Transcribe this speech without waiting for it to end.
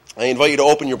I invite you to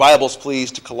open your Bibles,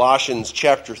 please, to Colossians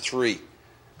chapter 3.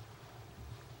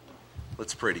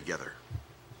 Let's pray together.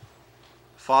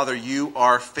 Father, you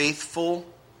are faithful,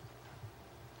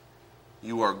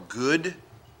 you are good,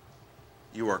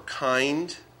 you are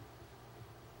kind.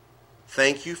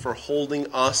 Thank you for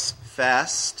holding us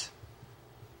fast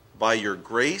by your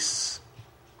grace,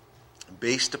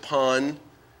 based upon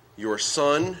your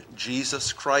Son,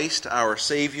 Jesus Christ, our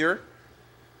Savior.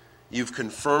 You've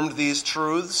confirmed these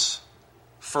truths,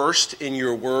 first in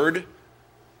your word,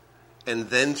 and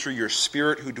then through your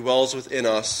Spirit who dwells within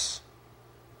us,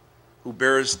 who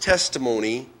bears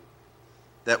testimony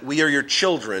that we are your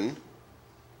children,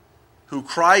 who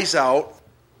cries out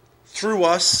through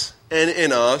us and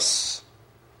in us,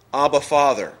 Abba,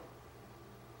 Father.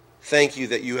 Thank you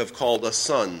that you have called us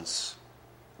sons.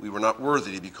 We were not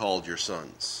worthy to be called your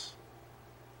sons,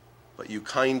 but you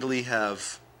kindly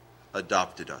have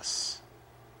adopted us.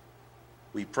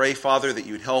 We pray, Father, that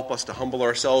you'd help us to humble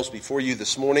ourselves before you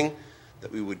this morning,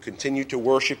 that we would continue to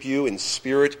worship you in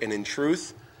spirit and in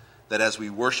truth, that as we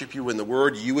worship you in the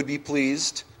word, you would be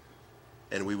pleased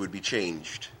and we would be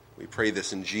changed. We pray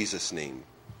this in Jesus' name.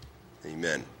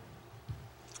 Amen.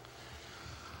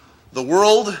 The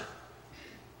world,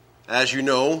 as you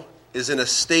know, is in a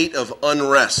state of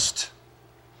unrest.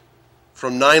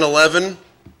 From 9/11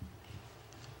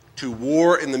 to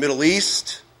war in the Middle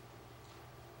East,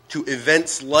 to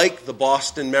events like the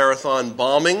Boston Marathon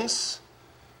bombings,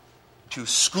 to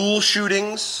school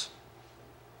shootings,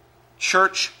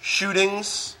 church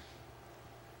shootings,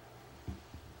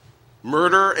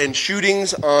 murder and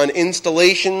shootings on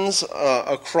installations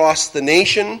across the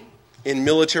nation, in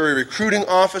military recruiting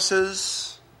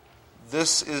offices.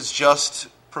 This is just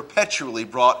perpetually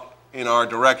brought in our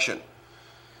direction.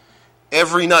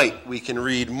 Every night we can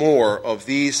read more of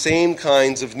these same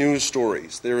kinds of news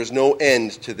stories. There is no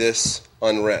end to this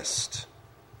unrest.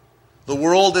 The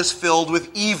world is filled with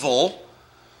evil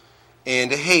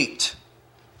and hate.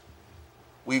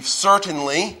 We've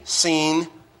certainly seen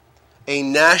a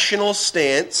national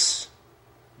stance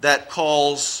that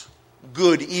calls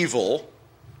good evil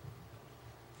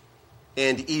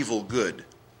and evil good.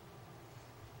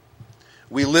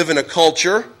 We live in a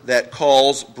culture that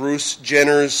calls Bruce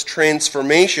Jenner's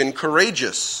transformation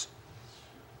courageous.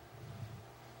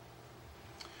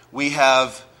 We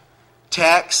have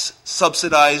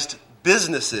tax-subsidized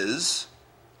businesses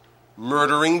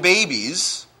murdering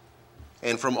babies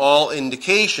and, from all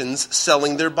indications,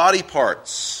 selling their body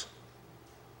parts.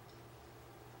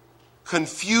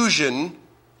 Confusion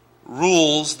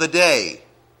rules the day.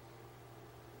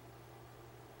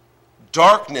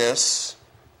 Darkness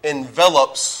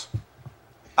envelops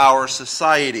our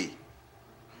society.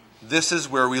 This is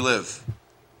where we live.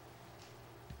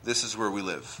 This is where we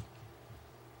live.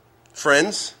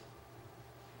 Friends,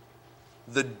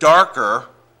 the darker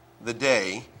the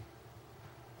day,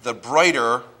 the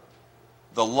brighter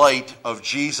the light of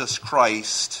Jesus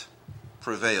Christ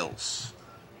prevails.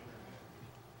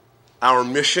 Our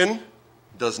mission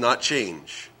does not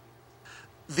change.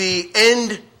 The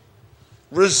end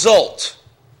result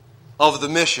of the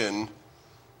mission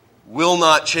will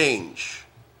not change.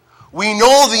 We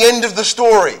know the end of the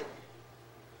story.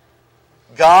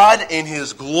 God in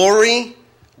his glory,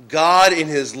 God in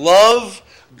his love,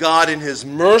 God in his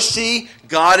mercy,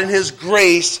 God in his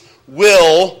grace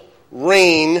will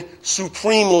reign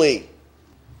supremely.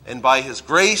 And by his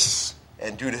grace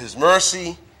and due to his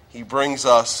mercy, he brings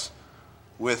us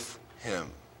with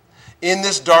him. In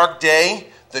this dark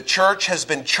day, the church has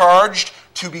been charged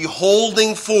to be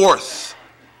holding forth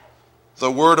the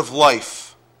word of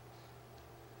life.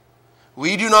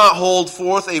 We do not hold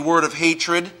forth a word of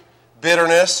hatred,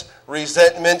 bitterness,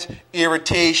 resentment,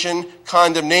 irritation,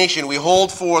 condemnation. We hold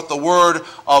forth the word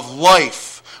of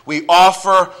life. We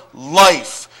offer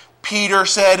life. Peter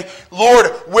said, Lord,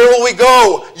 where will we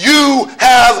go? You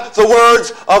have the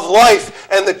words of life.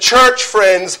 And the church,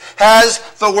 friends, has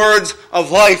the words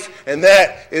of life. And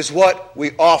that is what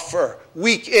we offer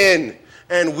week in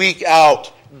and week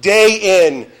out, day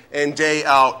in and day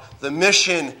out. The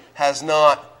mission has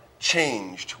not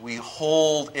changed. We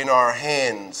hold in our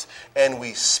hands and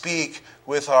we speak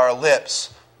with our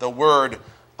lips the word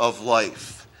of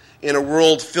life. In a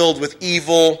world filled with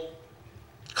evil,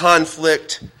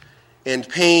 conflict, and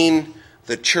pain,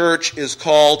 the church is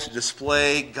called to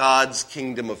display God's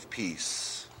kingdom of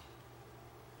peace.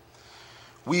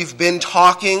 We've been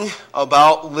talking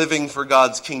about living for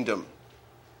God's kingdom.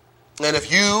 And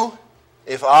if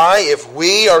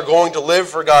we are going to live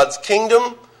for God's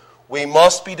kingdom, we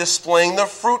must be displaying the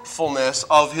fruitfulness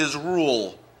of his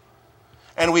rule.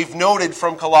 And we've noted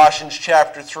from Colossians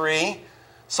chapter 3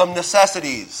 some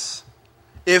necessities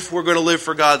if we're going to live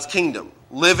for God's kingdom.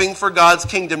 Living for God's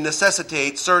kingdom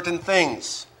necessitates certain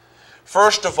things.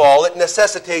 First of all, it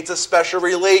necessitates a special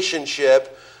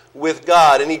relationship with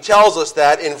God. And he tells us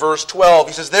that in verse 12.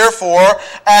 He says, therefore,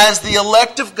 as the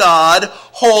elect of God,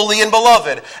 holy and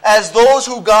beloved, as those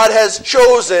who God has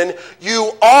chosen,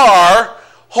 you are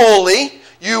holy,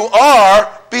 you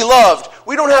are beloved.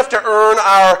 We don't have to earn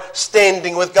our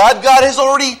standing with God. God has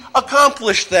already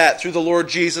accomplished that through the Lord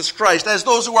Jesus Christ. As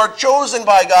those who are chosen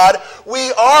by God, we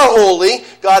are holy.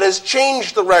 God has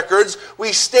changed the records.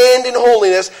 We stand in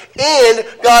holiness, and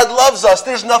God loves us.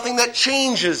 There's nothing that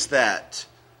changes that.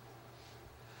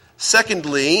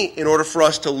 Secondly, in order for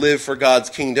us to live for God's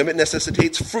kingdom, it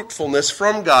necessitates fruitfulness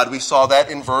from God. We saw that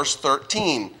in verse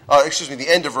 13. The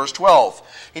end of verse 12.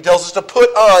 He tells us to put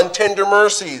on tender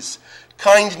mercies,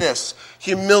 kindness,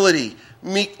 humility,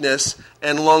 meekness,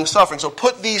 and long-suffering. So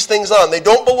put these things on. They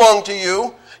don't belong to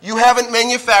you. You haven't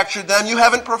manufactured them. You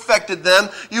haven't perfected them.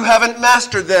 You haven't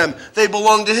mastered them. They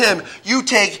belong to Him. You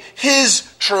take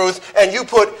His truth and you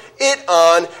put it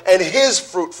on, and His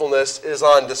fruitfulness is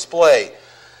on display.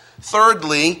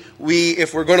 Thirdly,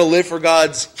 if we're going to live for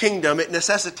God's kingdom, it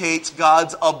necessitates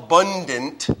God's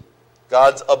abundant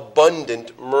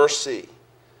mercy.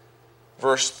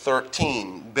 Verse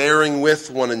 13, bearing with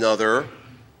one another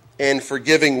and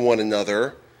forgiving one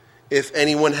another, if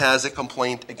anyone has a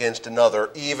complaint against another,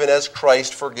 even as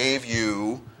Christ forgave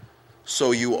you,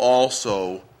 so you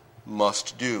also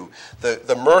must do.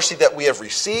 The mercy that we have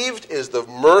received is the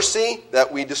mercy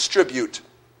that we distribute.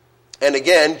 And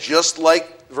again, just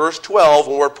like verse 12,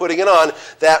 when we're putting it on,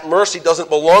 that mercy doesn't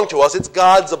belong to us. It's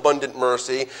God's abundant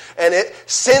mercy. And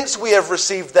since we have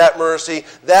received that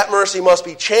mercy must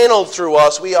be channeled through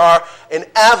us. We are an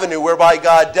avenue whereby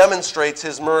God demonstrates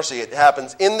His mercy. It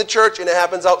happens in the church and it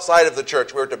happens outside of the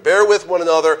church. We're to bear with one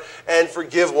another and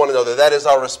forgive one another. That is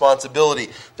our responsibility.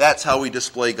 That's how we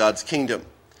display God's kingdom.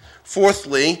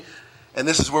 Fourthly, and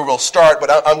this is where we'll start,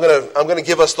 but I'm going to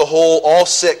give us all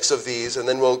 6 of these, and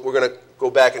then we're going to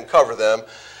go back and cover them.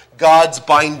 God's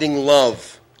binding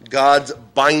love. God's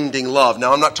binding love.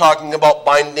 Now, I'm not talking about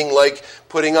binding like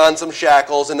putting on some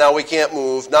shackles and now we can't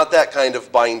move. Not that kind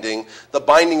of binding. The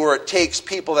binding where it takes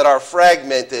people that are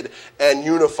fragmented and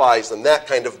unifies them. That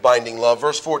kind of binding love.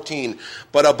 Verse 14.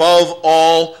 But above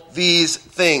all these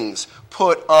things,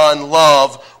 put on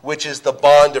love, which is the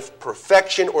bond of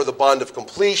perfection or the bond of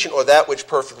completion or that which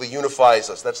perfectly unifies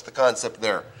us. That's the concept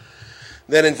there.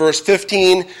 Then in verse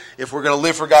 15, if we're going to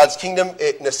live for God's kingdom,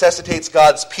 it necessitates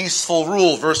God's peaceful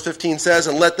rule. Verse 15 says,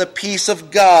 and let the peace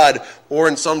of God, or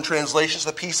in some translations,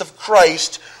 the peace of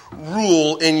Christ,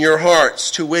 rule in your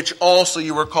hearts, to which also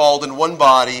you were called in one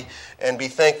body, and be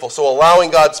thankful. So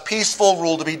allowing God's peaceful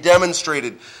rule to be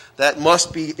demonstrated, that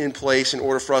must be in place in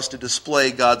order for us to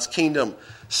display God's kingdom.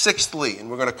 Sixthly, and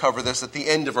we're going to cover this at the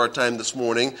end of our time this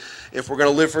morning, if we're going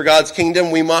to live for God's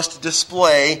kingdom, we must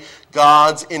display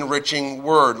God's enriching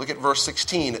word. Look at verse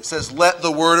 16. It says, let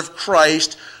the word of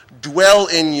Christ dwell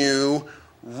in you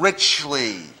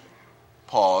richly.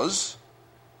 Pause.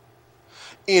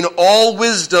 In all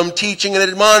wisdom, teaching and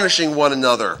admonishing one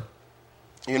another.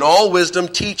 In all wisdom,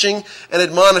 teaching and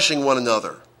admonishing one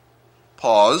another.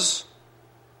 Pause.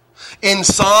 In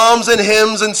psalms and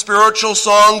hymns and spiritual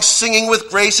songs, singing with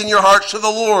grace in your hearts to the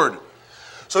Lord.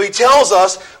 So he tells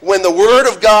us when the Word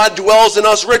of God dwells in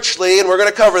us richly, and we're going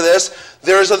to cover this,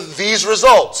 there's these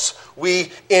results.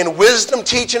 We, in wisdom,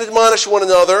 teach and admonish one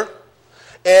another,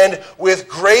 and with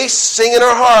grace sing in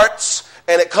our hearts,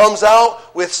 and it comes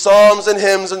out with psalms and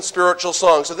hymns and spiritual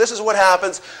songs. So this is what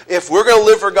happens if we're going to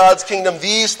live for God's kingdom.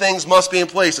 These things must be in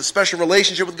place. A special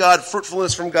relationship with God,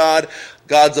 fruitfulness from God,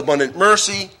 God's abundant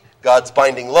mercy, God's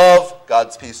binding love,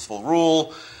 God's peaceful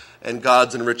rule, and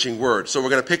God's enriching word. So we're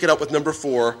going to pick it up with number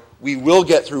 4. We will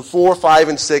get through 4, 5,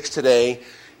 and 6 today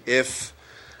if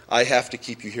I have to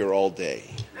keep you here all day.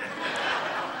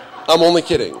 I'm only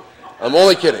kidding.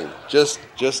 Just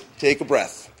take a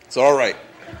breath. It's all right.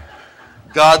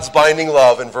 God's binding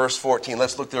love in verse 14.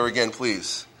 Let's look there again,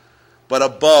 please. But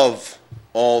above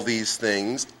all these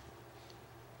things,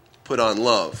 put on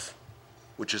love,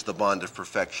 which is the bond of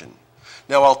perfection.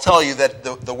 Now, I'll tell you that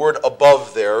the word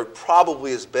above there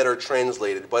probably is better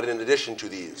translated, but in addition to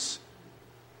these.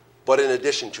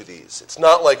 It's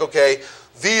not like, okay,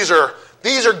 these are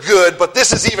good, but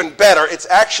this is even better. It's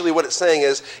actually what it's saying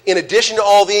is, in addition to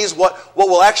all these, what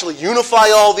will actually unify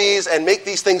all these and make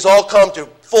these things all come to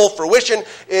full fruition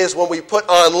is when we put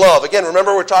on love. Again,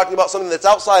 remember, we're talking about something that's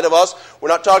outside of us. We're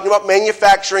not talking about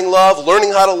manufacturing love,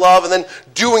 learning how to love, and then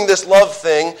doing this love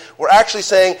thing. We're actually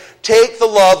saying, take the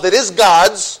love that is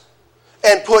God's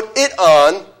and put it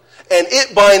on And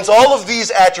it binds all of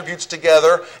these attributes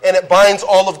together, and it binds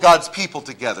all of God's people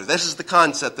together. This is the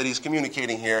concept that he's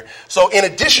communicating here. So in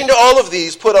addition to all of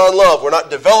these, put on love. We're not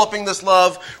developing this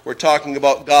love. We're talking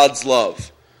about God's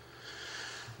love.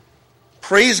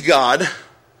 Praise God,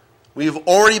 we've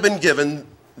already been given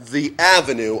the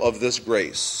avenue of this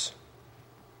grace.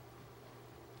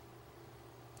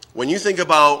 When you think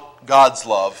about God's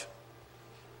love,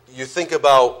 you think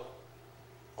about,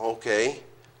 okay,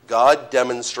 God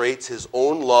demonstrates his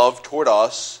own love toward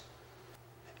us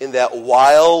in that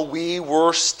while we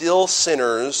were still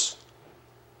sinners,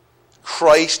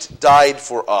 Christ died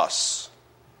for us.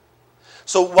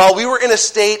 So while we were in a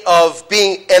state of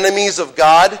being enemies of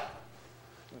God,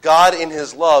 God in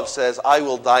his love says, I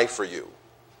will die for you.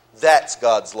 That's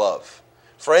God's love.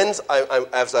 Friends,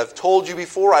 as I've told you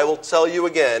before, I will tell you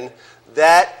again,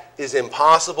 that is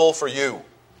impossible for you.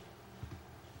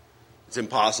 It's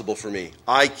impossible for me.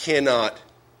 I cannot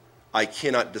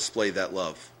display that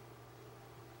love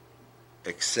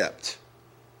except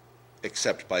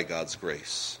by God's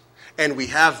grace. And we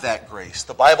have that grace.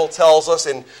 The Bible tells us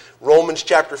in Romans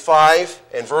chapter 5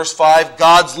 and verse 5,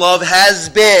 God's love has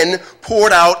been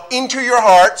poured out into your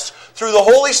hearts through the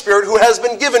Holy Spirit who has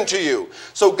been given to you.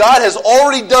 So God has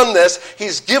already done this.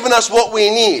 He's given us what we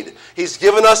need. He's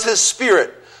given us his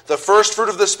Spirit. The first fruit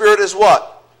of the Spirit is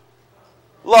what?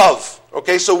 Love.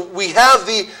 Okay, so we have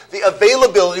the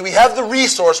availability, we have the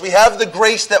resource, we have the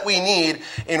grace that we need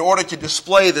in order to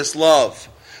display this love.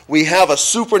 We have a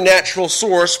supernatural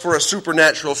source for a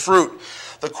supernatural fruit.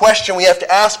 The question we have to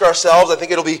ask ourselves, I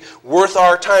think it'll be worth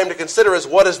our time to consider, is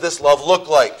what does this love look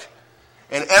like?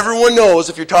 And everyone knows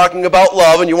if you're talking about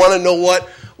love and you want to know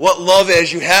what love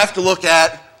is, you have to look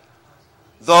at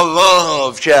the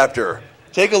love chapter.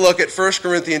 Take a look at 1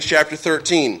 Corinthians chapter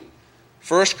 13.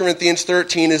 1 Corinthians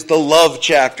 13 is the love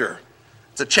chapter.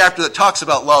 It's a chapter that talks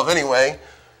about love anyway.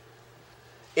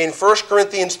 In 1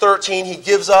 Corinthians 13, he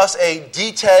gives us a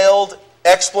detailed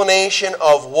explanation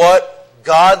of what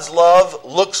God's love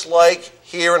looks like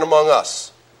here and among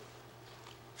us.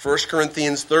 1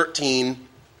 Corinthians 13,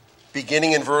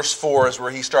 beginning in verse 4, is where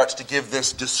he starts to give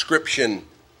this description.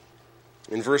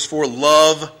 In verse 4,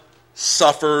 love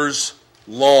suffers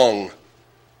long.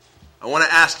 I want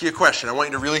to ask you a question. I want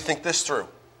you to really think this through.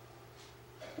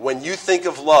 When you think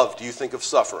of love, do you think of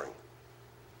suffering?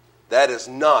 That is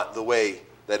not the way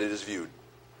that it is viewed.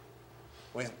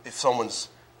 If someone's,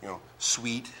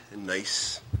 sweet and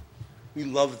nice, we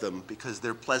love them because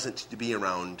they're pleasant to be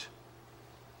around.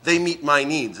 They meet my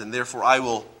needs, and therefore I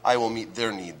will meet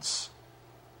their needs.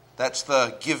 That's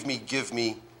the give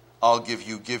me, I'll give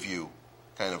you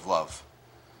kind of love.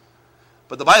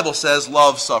 But the Bible says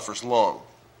love suffers long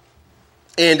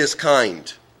and is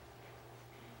kind.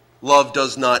 Love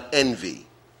does not envy.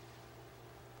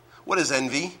 What is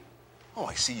envy? Oh,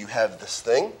 I see you have this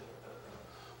thing.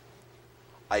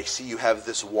 I see you have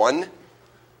this one.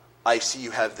 I see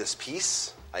you have this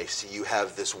peace. I see you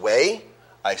have this way.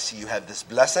 I see you have this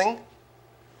blessing.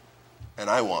 And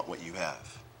I want what you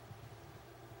have.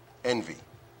 Envy.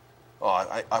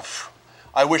 Oh,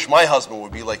 I wish my husband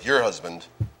would be like your husband.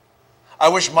 I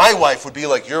wish my wife would be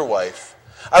like your wife.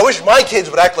 I wish my kids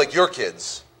would act like your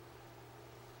kids.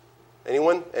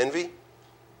 Anyone? Envy?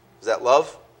 Is that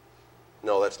love?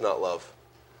 No, that's not love.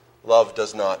 Love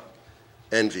does not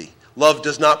envy. Love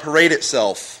does not parade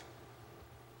itself.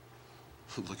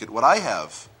 Look at what I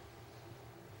have.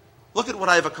 Look at what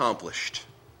I've accomplished.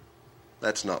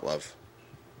 That's not love.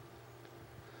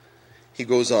 He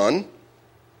goes on.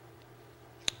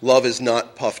 Love is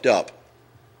not puffed up.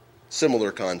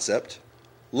 Similar concept.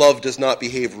 Love does not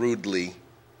behave rudely.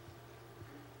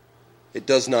 It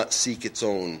does not seek its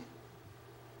own.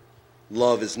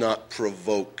 Love is not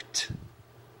provoked.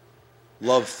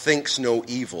 Love thinks no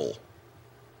evil.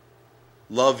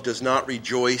 Love does not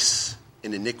rejoice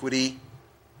in iniquity,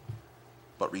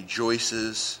 but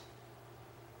rejoices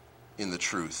in the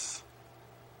truth.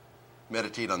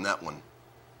 Meditate on that one.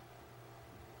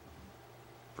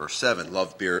 Verse 7,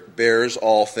 love bears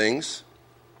all things,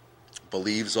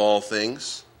 believes all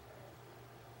things,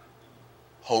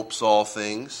 hopes all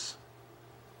things,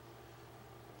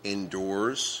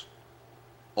 endures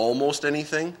almost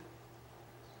anything.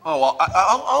 Oh,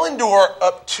 I'll endure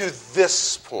up to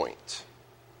this point.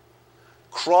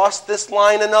 Cross this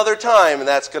line another time, and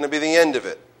that's going to be the end of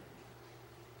it.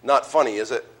 Not funny, is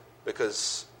it?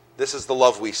 Because this is the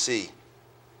love we see.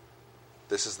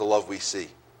 This is the love we see.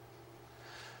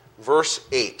 Verse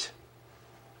 8.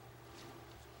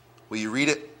 Will you read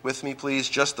it with me, please?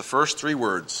 Just the first three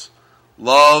words.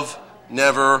 Love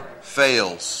never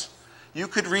fails. You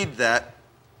could read that.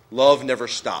 Love never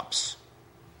stops.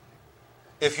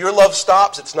 If your love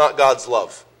stops, it's not God's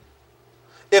love.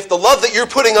 If the love that you're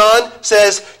putting on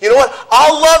says, you know what,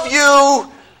 I'll love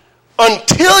you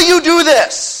until you do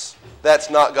this, that's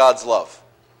not God's love.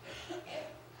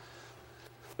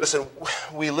 Listen,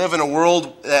 we live in a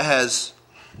world that has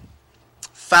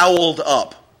fouled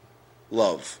up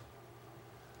love.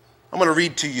 I'm going to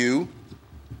read to you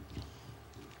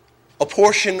a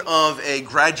portion of a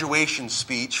graduation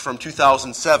speech from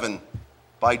 2007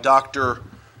 by Dr.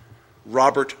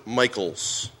 Robert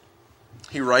Michaels.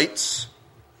 He writes,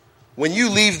 "When you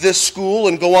leave this school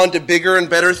and go on to bigger and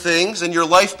better things, and your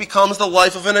life becomes the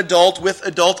life of an adult with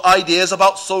adult ideas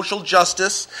about social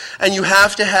justice, and you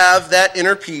have to have that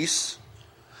inner peace,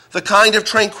 the kind of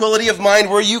tranquility of mind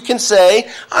where you can say,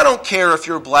 I don't care if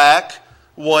you're black,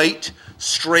 white,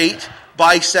 straight,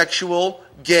 bisexual,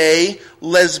 gay,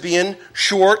 lesbian,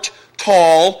 short,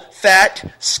 tall,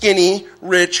 fat, skinny,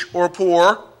 rich, or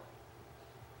poor.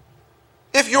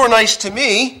 If you're nice to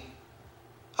me,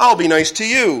 I'll be nice to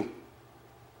you.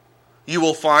 You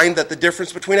will find that the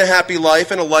difference between a happy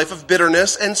life and a life of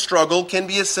bitterness and struggle can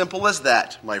be as simple as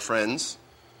that, my friends.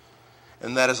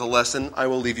 And that is a lesson I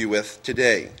will leave you with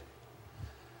today."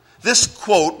 This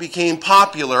quote became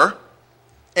popular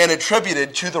and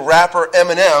attributed to the rapper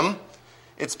Eminem.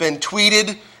 It's been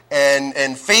tweeted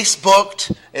and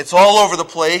Facebooked. It's all over the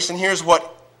place. And here's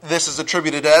what this is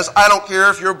attributed as. I don't care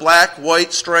if you're black,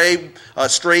 white, straight,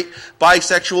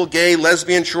 bisexual, gay,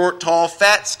 lesbian, short, tall,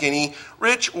 fat, skinny,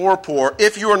 rich, or poor.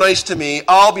 If you're nice to me,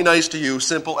 I'll be nice to you.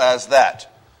 Simple as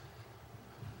that.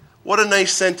 What a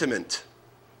nice sentiment.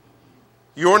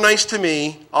 You're nice to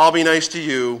me, I'll be nice to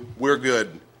you, we're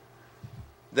good.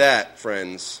 That,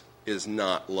 friends, is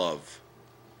not love.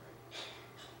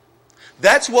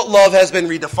 That's what love has been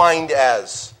redefined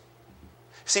as.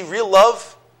 See, real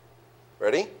love,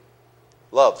 ready?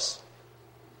 Loves.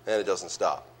 And it doesn't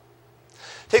stop.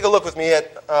 Take a look with me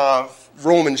at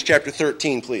Romans chapter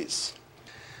 13, please.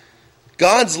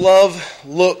 God's love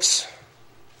looks,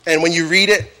 and when you read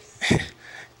it,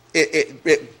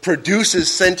 it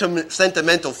produces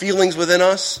sentimental feelings within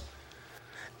us.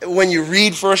 When you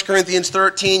read 1 Corinthians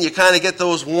 13, you kind of get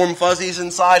those warm fuzzies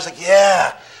inside. It's like,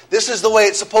 yeah, this is the way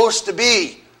it's supposed to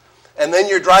be. And then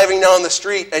you're driving down the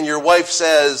street and your wife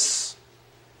says,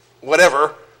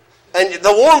 whatever, and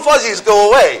the warm fuzzies go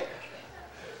away.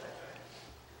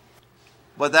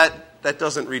 But that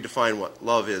doesn't redefine what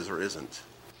love is or isn't.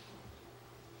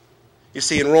 You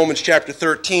see, in Romans chapter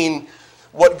 13,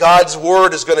 what God's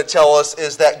word is going to tell us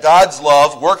is that God's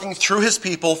love, working through his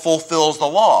people, fulfills the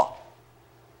law.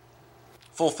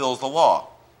 Fulfills the law.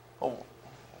 Oh,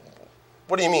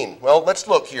 what do you mean? Well, let's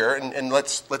look here and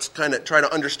let's kind of try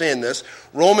to understand this.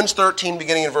 Romans 13,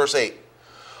 beginning in verse 8.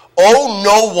 Owe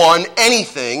no one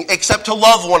anything except to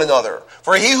love one another.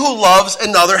 For he who loves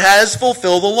another has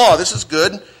fulfilled the law. This is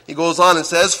good. He goes on and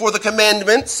says, for the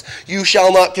commandments, you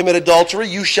shall not commit adultery,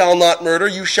 you shall not murder,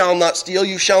 you shall not steal,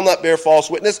 you shall not bear false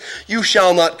witness, you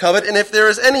shall not covet, and if there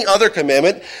is any other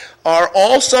commandment, are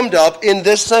all summed up in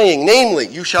this saying, namely,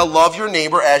 you shall love your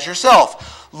neighbor as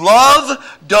yourself.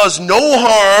 Love does no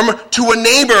harm to a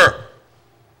neighbor.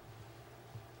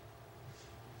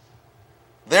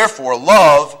 Therefore,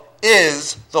 love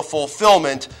is the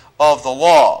fulfillment of the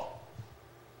law.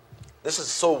 This is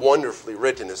so wonderfully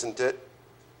written, isn't it?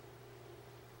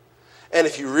 And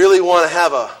if you really want to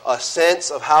have a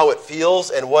sense of how it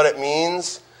feels and what it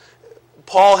means,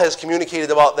 Paul has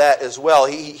communicated about that as well.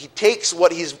 He takes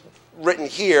what he's written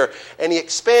here and he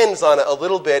expands on it a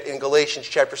little bit in Galatians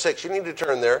chapter 6. You need to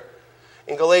turn there.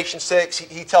 In Galatians 6,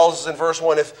 he tells us in verse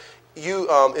 1,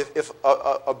 if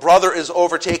a brother is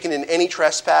overtaken in any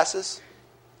trespasses,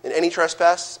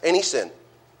 any sin,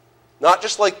 not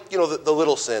just like, the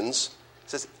little sins,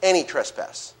 it says any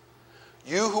trespass.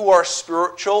 You who are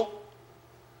spiritual,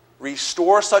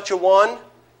 restore such a one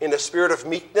in a spirit of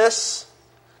meekness,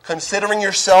 considering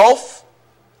yourself,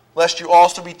 lest you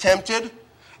also be tempted.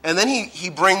 And then he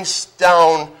brings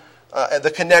down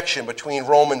the connection between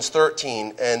Romans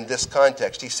 13 and this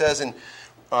context. He says in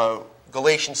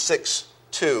Galatians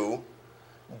 6:2,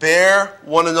 bear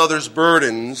one another's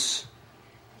burdens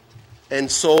and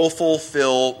so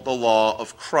fulfill the law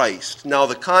of Christ. Now,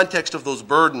 the context of those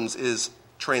burdens is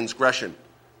transgression.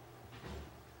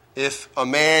 If a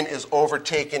man is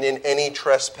overtaken in any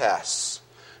trespass,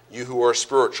 you who are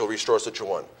spiritual, restore such a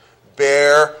one.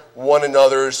 Bear one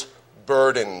another's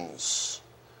burdens,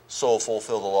 so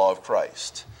fulfill the law of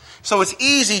Christ. So it's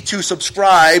easy to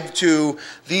subscribe to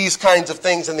these kinds of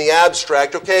things in the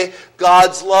abstract, okay?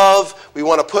 God's love, we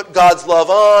want to put God's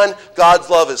love on. God's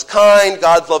love is kind.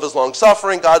 God's love is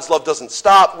long-suffering. God's love doesn't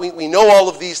stop. We know all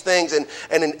of these things, and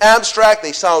in abstract,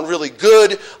 they sound really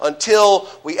good until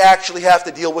we actually have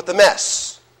to deal with the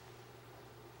mess.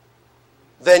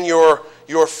 Then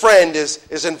your friend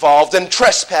is involved in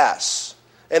trespass.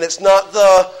 And it's not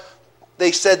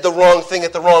they said the wrong thing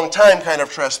at the wrong time kind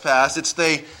of trespass. It's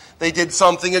they did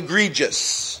something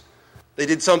egregious. They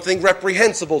did something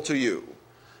reprehensible to you.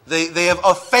 They have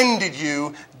offended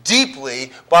you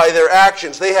deeply by their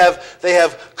actions. They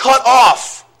have cut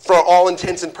off, for all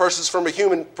intents and purposes from a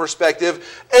human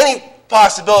perspective, any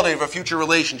possibility of a future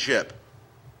relationship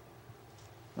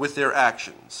with their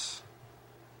actions.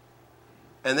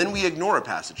 And then we ignore a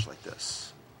passage like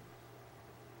this.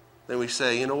 Then we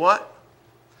say, you know what?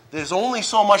 There's only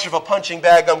so much of a punching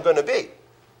bag I'm going to be.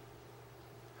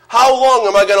 How long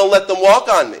am I going to let them walk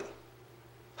on me?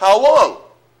 How long?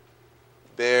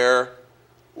 Bear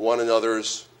one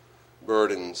another's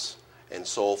burdens and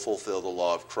so fulfill the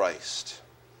law of Christ.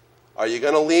 Are you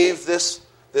going to leave this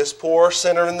poor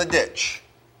sinner in the ditch?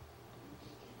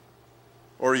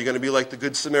 Or are you going to be like the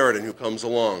Good Samaritan who comes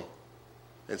along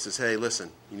and says, hey,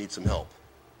 listen, you need some help.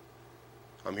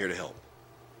 I'm here to help.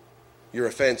 Your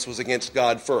offense was against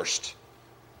God first.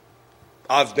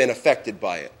 I've been affected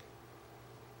by it.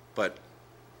 But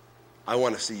I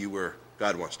want to see you where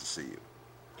God wants to see you.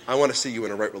 I want to see you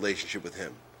in a right relationship with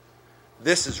Him.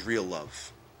 This is real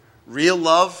love. Real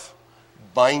love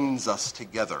binds us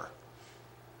together.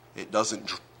 It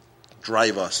doesn't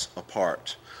drive us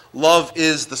apart. Love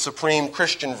is the supreme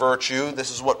Christian virtue.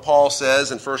 This is what Paul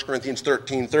says in 1 Corinthians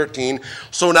 13:13.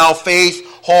 So now faith,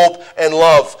 hope, and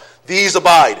love, these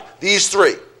abide, these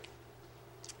three.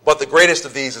 But the greatest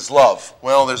of these is love.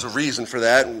 Well, there's a reason for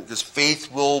that, because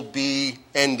faith will be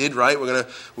ended, right?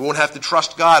 We won't have to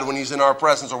trust God when He's in our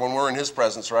presence or when we're in His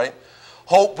presence, right?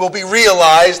 Hope will be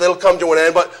realized, it'll come to an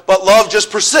end, but love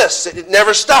just persists. It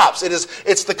never stops.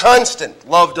 It's the constant.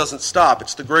 Love doesn't stop.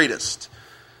 It's the greatest.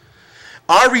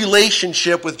 Our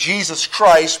relationship with Jesus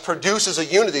Christ produces a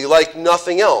unity like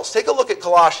nothing else. Take a look at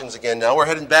Colossians again now. We're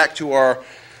heading back to our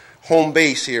home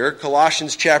base here.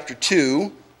 Colossians chapter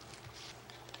 2.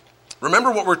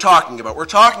 Remember what we're talking about. We're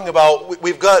talking about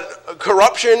we've got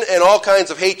corruption and all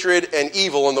kinds of hatred and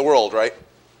evil in the world, right?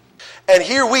 And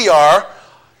here we are,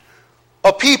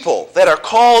 a people that are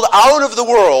called out of the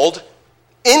world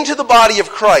into the body of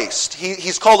Christ.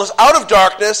 He's called us out of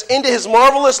darkness into His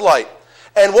marvelous light.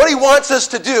 And what He wants us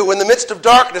to do in the midst of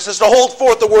darkness is to hold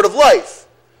forth the word of life.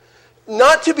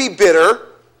 Not to be bitter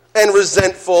and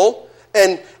resentful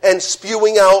and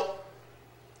spewing out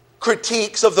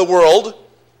critiques of the world.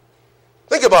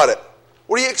 Think about it.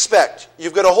 What do you expect?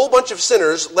 You've got a whole bunch of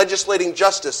sinners legislating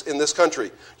justice in this country.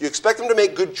 You expect them to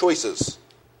make good choices?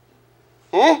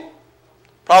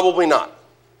 Probably not.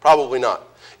 Probably not.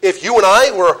 If you and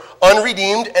I were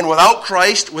unredeemed and without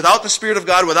Christ, without the Spirit of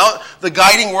God, without the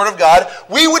guiding Word of God,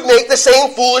 we would make the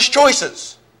same foolish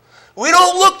choices. We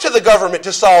don't look to the government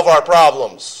to solve our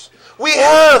problems. We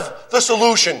have the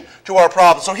solution to our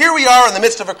problems. So here we are in the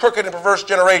midst of a crooked and perverse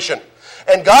generation.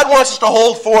 And God wants us to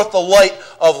hold forth the light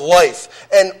of life.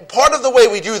 And part of the way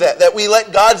we do that we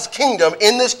let God's kingdom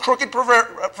in this crooked,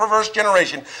 perverse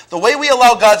generation, the way we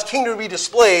allow God's kingdom to be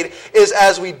displayed is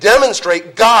as we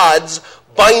demonstrate God's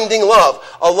binding love.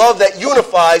 A love that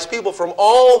unifies people from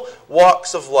all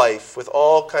walks of life, with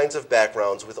all kinds of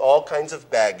backgrounds, with all kinds of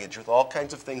baggage, with all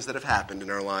kinds of things that have happened in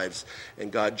our lives.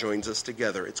 And God joins us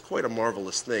together. It's quite a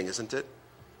marvelous thing, isn't it?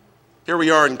 Here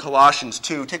we are in Colossians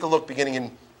 2. Take a look beginning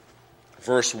in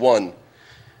Verse 1.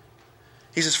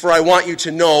 He says, For I want you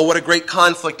to know what a great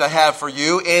conflict I have for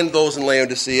you and those in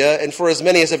Laodicea, and for as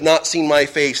many as have not seen my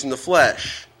face in the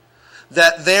flesh,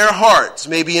 that their hearts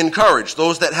may be encouraged,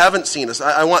 those that haven't seen us.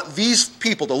 I want these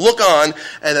people to look on,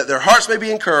 and that their hearts may be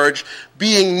encouraged,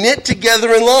 being knit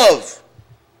together in love.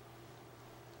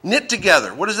 Knit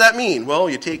together. What does that mean? Well,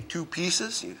 you take two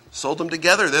pieces, you sew them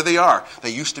together, there they are.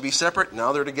 They used to be separate,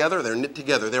 now they're together, they're knit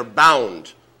together, they're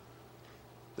bound.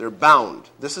 They're bound.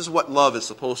 This is what love is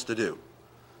supposed to do.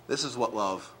 This is what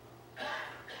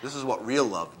real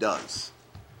love does.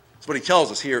 That's what he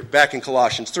tells us here back in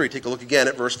Colossians 3. Take a look again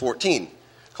at verse 14.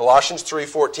 Colossians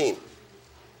 3:14.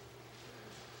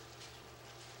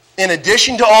 In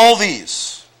addition to all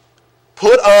these,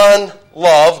 put on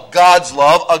love, God's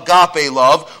love, agape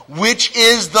love, which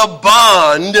is the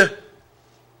bond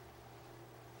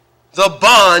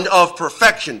of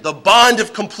perfection, the bond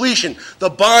of completion, the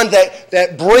bond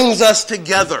that brings us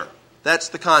together. That's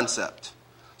the concept.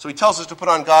 So he tells us to put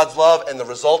on God's love, and the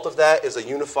result of that is a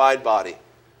unified body.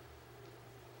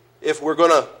 If we're going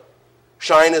to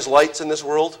shine as lights in this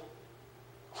world,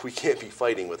 we can't be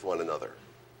fighting with one another.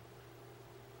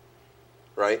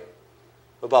 Right?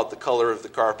 About the color of the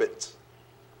carpet,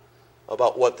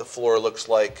 about what the floor looks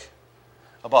like,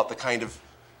 about the kind of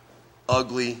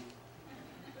ugly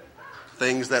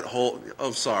things that hold...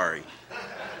 Oh, sorry.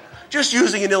 Just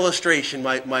using an illustration,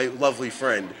 my lovely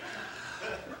friend.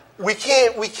 We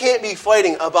can't be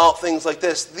fighting about things like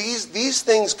this. These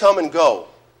things come and go.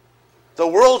 The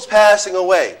world's passing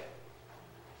away.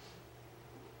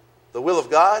 The will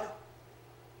of God,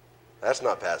 that's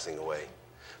not passing away.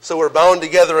 So we're bound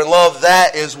together in love.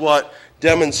 That is what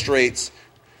demonstrates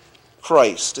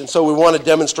Christ. And so we want to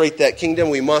demonstrate that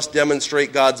kingdom. We must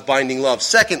demonstrate God's binding love.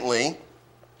 Secondly,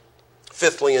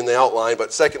 fifthly in the outline,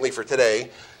 but secondly for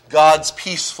today, God's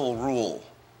peaceful rule.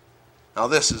 Now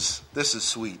this is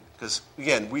sweet. Because,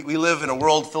 again, we live in a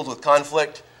world filled with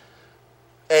conflict.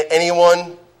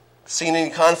 Anyone seen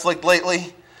any conflict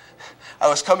lately? I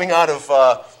was coming out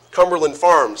of Cumberland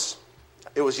Farms.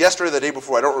 It was yesterday or the day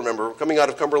before, I don't remember. Coming out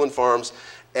of Cumberland Farms,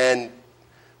 and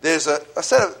there's a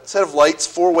set of lights,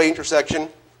 four-way intersection.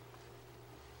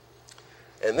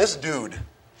 And this dude,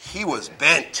 he was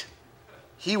bent.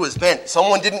 He was bent.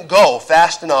 Someone didn't go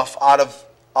fast enough out of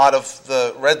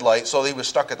the red light, so he was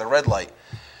stuck at the red light.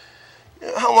 You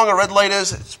know how long a red light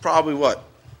is? It's probably what?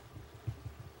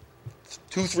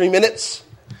 2-3 minutes?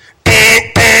 The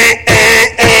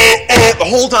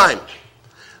whole time.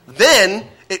 Then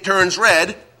it turns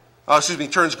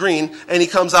turns green, and he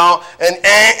comes out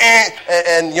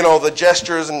and you know, the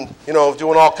gestures and, you know,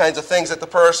 doing all kinds of things at the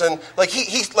person. Like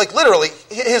he's like literally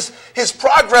his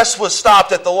progress was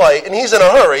stopped at the light, and he's in a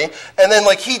hurry, and then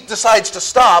like he decides to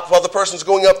stop while the person's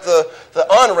going up the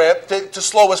on-ramp to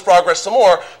slow his progress some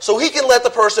more, so he can let the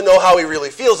person know how he really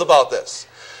feels about this.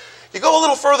 You go a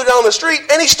little further down the street,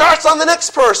 and he starts on the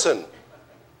next person.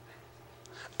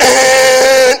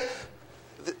 And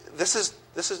this is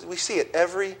we see it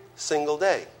every single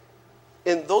day.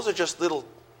 And those are just little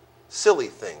silly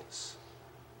things.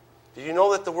 Did you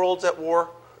know that the world's at war?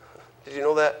 Did you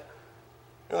know that?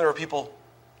 You know, there are people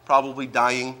probably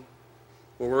dying.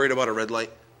 We're worried about a red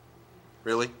light.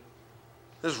 Really?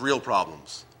 There's real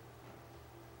problems.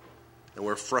 And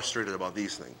we're frustrated about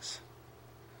these things.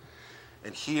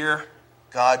 And here,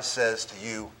 God says to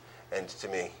you and to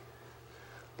me,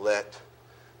 let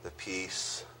the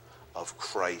peace of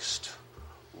Christ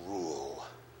rule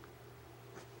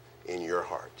in your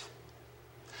heart.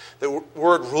 The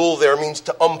word rule there means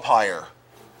to umpire.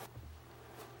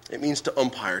 It means to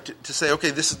umpire, to say, okay,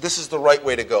 this is the right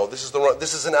way to go. This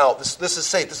is an out. This is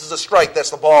safe. This is a strike.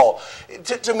 That's the ball.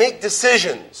 To make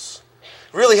decisions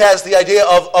really has the idea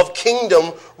of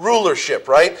kingdom rulership,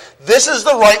 right? This is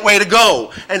the right way to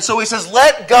go. And so he says,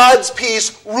 let God's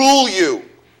peace rule you.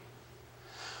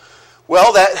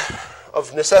 Well, that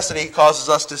of necessity causes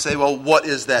us to say, well, what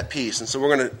is that peace? And so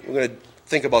we're going to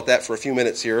think about that for a few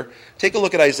minutes here. Take a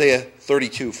look at Isaiah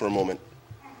 32 for a moment.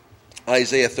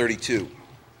 Isaiah 32.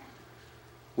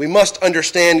 We must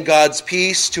understand God's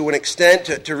peace to an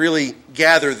extent to really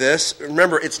gather this.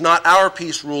 Remember, it's not our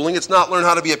peace ruling. It's not learn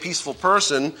how to be a peaceful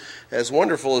person, as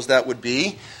wonderful as that would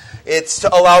be. It's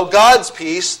to allow God's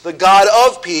peace, the God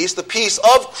of peace, the peace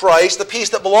of Christ, the peace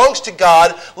that belongs to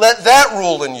God, let that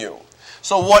rule in you.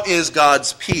 So what is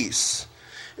God's peace?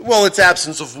 Well, it's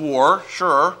absence of war,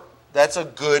 sure. That's a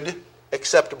good,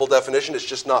 acceptable definition. It's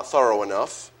just not thorough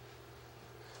enough.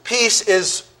 Peace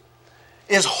is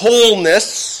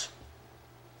wholeness.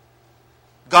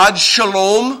 God's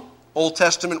shalom, Old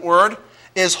Testament word,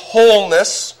 is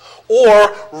wholeness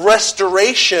or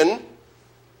restoration.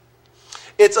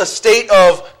 It's a state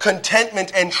of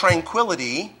contentment and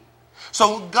tranquility.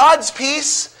 So God's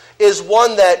peace is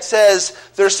one that says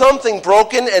there's something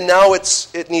broken and now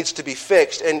it needs to be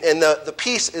fixed. And the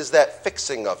peace is that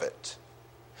fixing of it.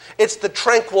 It's the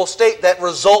tranquil state that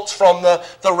results from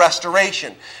the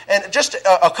restoration. And just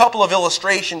a couple of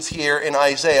illustrations here in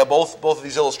Isaiah. Both of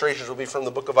these illustrations will be from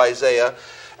the book of Isaiah.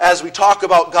 As we talk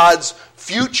about God's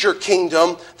future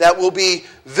kingdom that will be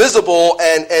visible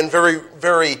and very,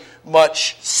 very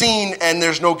much seen, and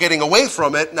there's no getting away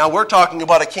from it. Now we're talking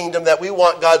about a kingdom that we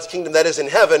want God's kingdom that is in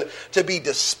heaven to be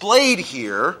displayed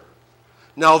here.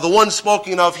 Now the one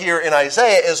spoken of here in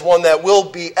Isaiah is one that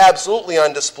will be absolutely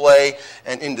on display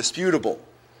and indisputable.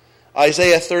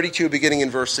 Isaiah 32 beginning in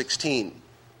verse 16.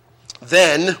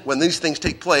 Then, when these things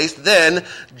take place, then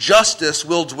justice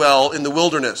will dwell in the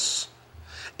wilderness,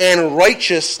 and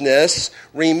righteousness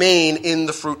remain in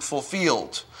the fruitful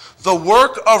field. The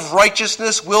work of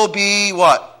righteousness will be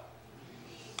what?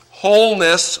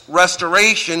 wholeness,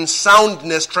 restoration,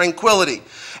 soundness, tranquility.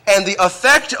 And the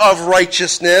effect of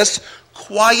righteousness,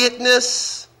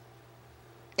 quietness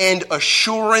and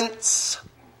assurance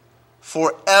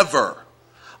forever.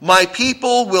 My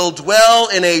people will dwell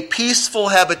in a peaceful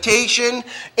habitation,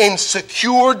 in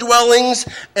secure dwellings,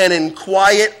 and in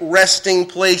quiet resting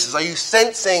places. Are you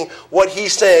sensing what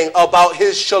he's saying about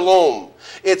his shalom?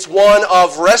 It's one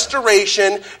of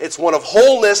restoration, it's one of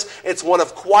wholeness, it's one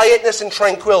of quietness and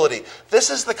tranquility. This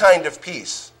is the kind of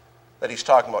peace that he's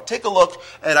talking about. Take a look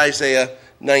at Isaiah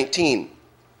 19.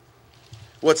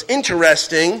 What's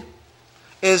interesting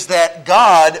is that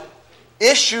God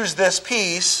issues this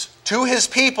peace to his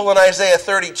people in Isaiah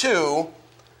 32.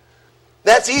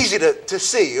 That's easy to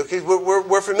see. Okay?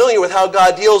 We're familiar with how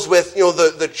God deals with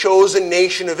the chosen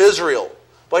nation of Israel.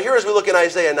 But here as we look at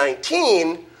Isaiah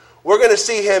 19, we're going to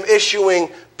see him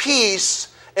issuing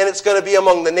peace, and it's going to be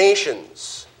among the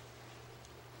nations.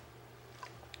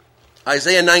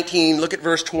 Isaiah 19, look at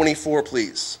verse 24,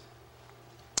 please.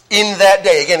 In that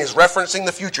day, again, he's referencing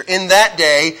the future. In that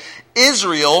day,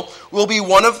 Israel will be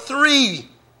one of three,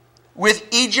 with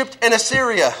Egypt and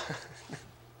Assyria.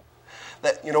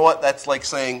 You know what? That's like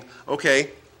saying, okay,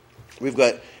 we've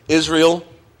got Israel,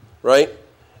 right?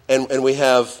 And we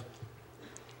have,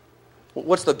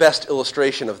 what's the best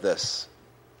illustration of this?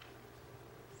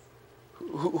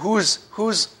 Who's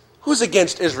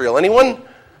against Israel? Anyone?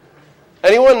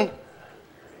 Anyone?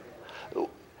 You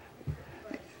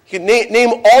can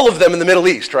name all of them in the Middle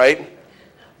East, right?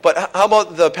 But how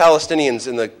about the Palestinians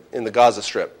in the Gaza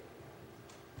Strip?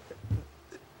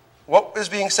 What is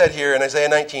being said here in Isaiah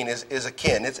 19 is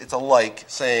akin, it's alike,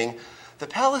 saying the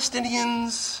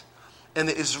Palestinians and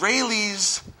the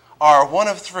Israelis are one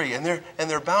of three, and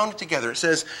they're bound together. It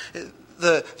says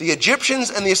the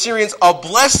Egyptians and the Assyrians, a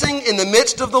blessing in the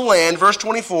midst of the land, verse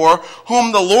 24,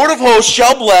 whom the Lord of hosts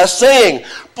shall bless, saying,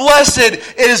 blessed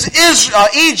is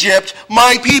Egypt,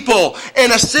 my people,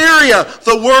 and Assyria,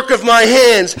 the work of my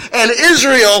hands, and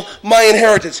Israel, my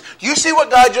inheritance. You see what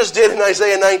God just did in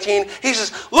Isaiah 19? He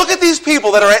says, look at these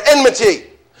people that are at enmity.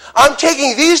 I'm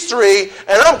taking these three,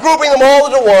 and I'm grouping them all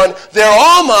into one. They're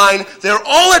all mine. They're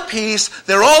all at peace.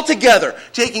 They're all together.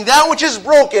 Taking that which is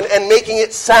broken and making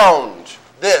it sound.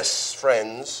 This,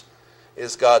 friends,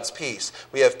 is God's peace.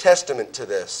 We have testament to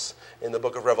this in the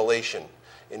book of Revelation,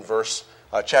 in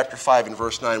chapter 5 and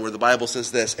verse 9, where the Bible says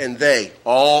this, and they,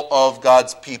 all of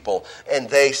God's people, and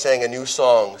they sang a new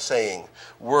song, saying,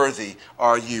 worthy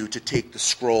are you to take the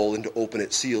scroll and to open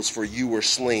its seals, for you were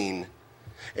slain.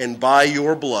 And by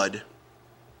your blood,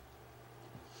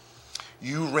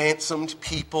 you ransomed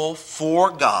people for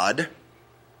God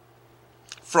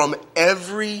from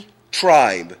every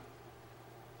tribe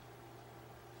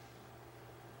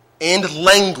and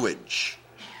language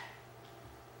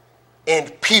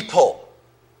and people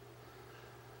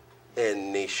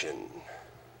and nation.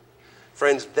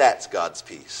 Friends, that's God's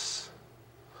peace.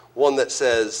 One that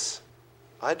says,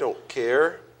 I don't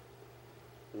care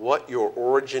what your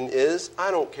origin is. I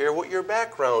don't care what your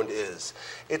background is.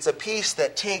 It's a peace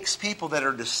that takes people that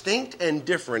are distinct and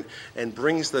different and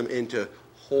brings them into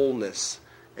wholeness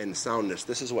and soundness.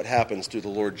 This is what happens through the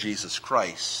Lord Jesus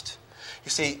Christ. You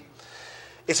see,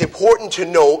 it's important to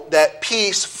note that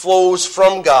peace flows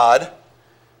from God.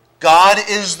 God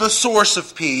is the source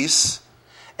of peace.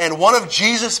 And one of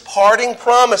Jesus' parting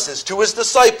promises to his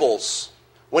disciples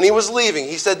when he was leaving,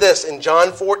 he said this in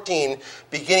John 14,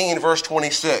 beginning in verse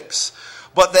 26.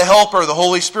 But the Helper, the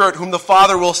Holy Spirit, whom the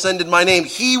Father will send in my name,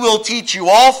 he will teach you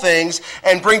all things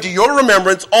and bring to your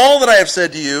remembrance all that I have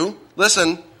said to you.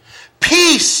 Listen,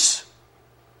 peace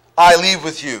I leave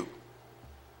with you.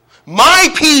 My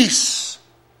peace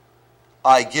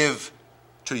I give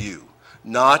to you.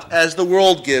 Not as the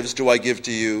world gives do I give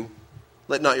to you.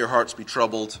 Let not your hearts be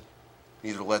troubled,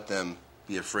 neither let them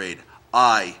be afraid.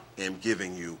 I am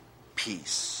giving you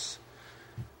peace.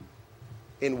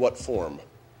 In what form?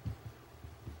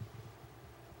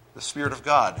 The Spirit of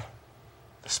God.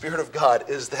 The Spirit of God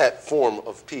is that form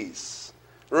of peace.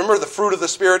 Remember, the fruit of the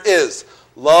Spirit is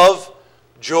love,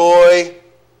 joy,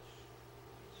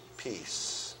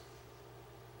 peace.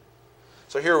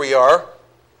 So here we are.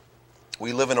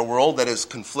 We live in a world that is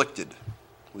conflicted.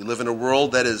 We live in a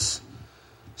world that is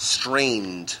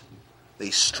strained.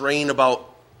 They strain about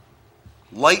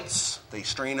lights, they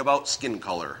strain about skin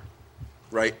color,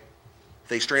 right?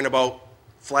 They strain about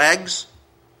flags,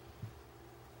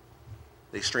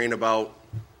 they strain about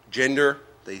gender,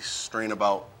 they strain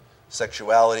about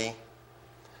sexuality,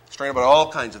 strain about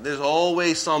all kinds of, there's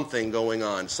always something going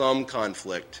on, some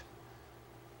conflict.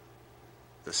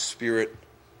 The Spirit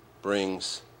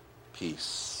brings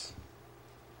peace.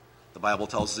 The Bible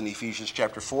tells us in Ephesians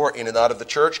chapter 4, in and out of the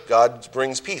church, God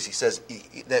brings peace. He says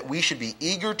that we should be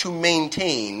eager to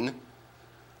maintain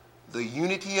the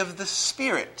unity of the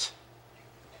Spirit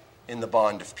in the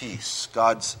bond of peace,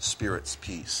 God's Spirit's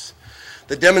peace.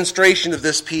 The demonstration of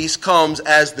this peace comes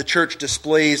as the church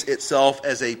displays itself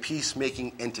as a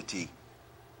peacemaking entity.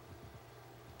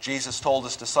 Jesus told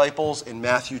his disciples in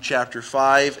Matthew chapter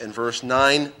 5 and verse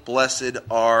 9, "Blessed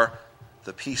are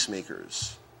the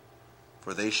peacemakers,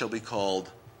 for they shall be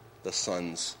called the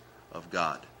sons of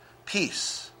God."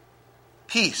 Peace,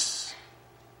 peace,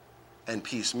 and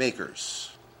peacemakers.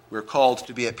 We're called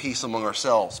to be at peace among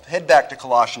ourselves. Head back to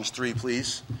Colossians 3,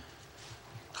 please.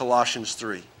 Colossians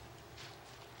 3.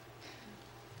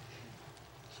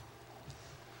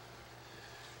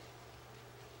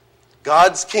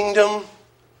 God's kingdom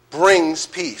brings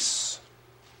peace.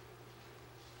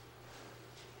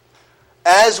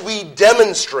 As we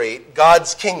demonstrate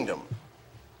God's kingdom,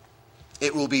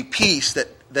 it will be peace that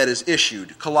is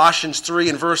issued. Colossians 3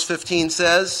 and verse 15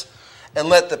 says, "And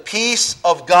let the peace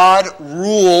of God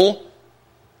rule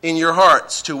in your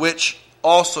hearts, to which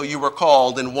also you were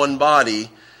called in one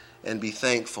body, and be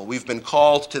thankful." We've been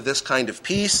called to this kind of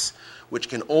peace, which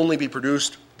can only be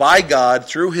produced by God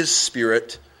through His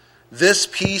Spirit. This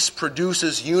peace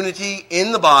produces unity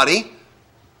in the body,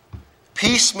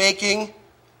 peacemaking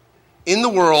in the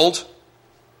world,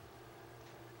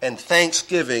 and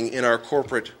thanksgiving in our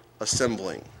corporate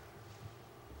assembling.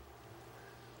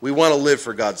 We want to live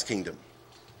for God's kingdom.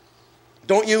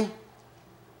 Don't you?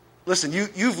 Listen,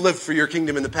 you've lived for your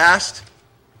kingdom in the past.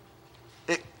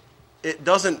 It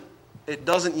doesn't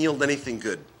yield anything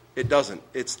good. It doesn't.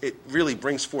 It really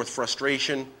brings forth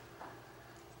frustration.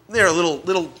 There are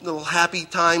little happy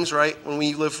times, right, when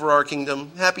we live for our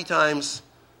kingdom. Happy times,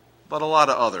 but a lot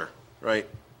of other, right?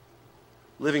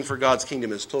 Living for God's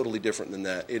kingdom is totally different than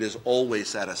that. It is always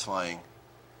satisfying.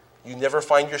 You never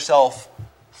find yourself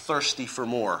thirsty for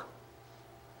more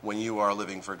when you are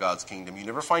living for God's kingdom. You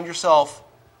never find yourself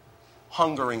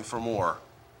hungering for more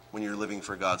when you're living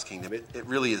for God's kingdom. It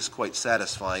really is quite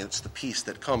satisfying. It's the peace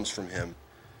that comes from Him.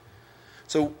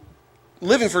 So,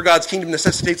 living for God's kingdom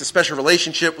necessitates a special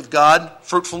relationship with God,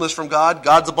 fruitfulness from God,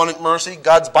 God's abundant mercy,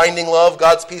 God's binding love,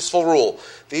 God's peaceful rule.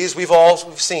 These we've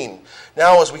seen.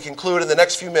 Now, as we conclude in the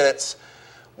next few minutes,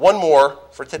 one more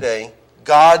for today,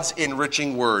 God's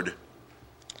enriching word.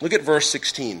 Look at verse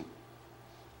 16.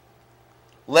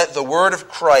 "Let the word of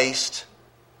Christ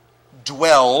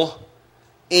dwell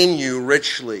in you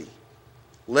richly."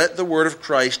 Let the word of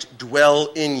Christ dwell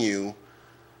in you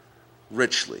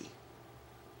richly.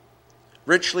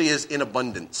 Richly is in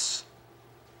abundance.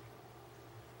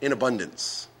 In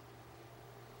abundance.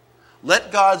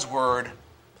 Let God's word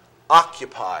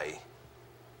occupy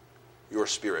your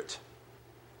spirit.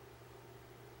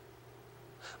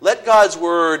 Let God's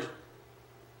word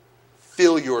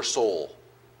fill your soul.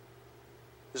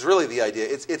 Is really the idea.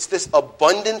 It's this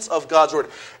abundance of God's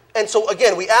word. And so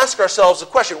again, we ask ourselves the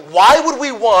question, why would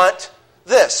we want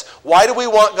this? Why do we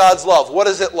want God's love? What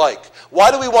is it like? Why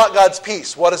do we want God's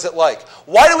peace? What is it like?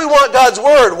 Why do we want God's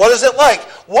word? What is it like?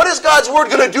 What is God's word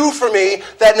going to do for me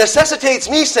that necessitates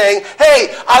me saying,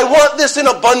 hey, I want this in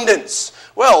abundance?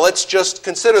 Well, let's just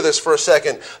consider this for a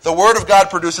second. The word of God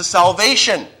produces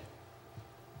salvation.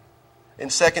 In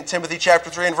 2 Timothy chapter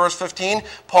 3 and verse 15,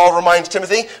 Paul reminds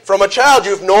Timothy, "From a child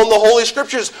you have known the Holy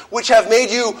Scriptures, which have made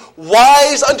you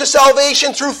wise unto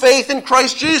salvation through faith in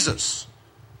Christ Jesus."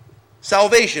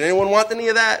 Salvation. Anyone want any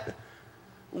of that?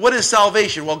 What is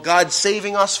salvation? Well, God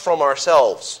saving us from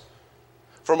ourselves,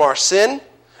 from our sin,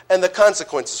 and the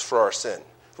consequences for our sin.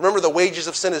 Remember, the wages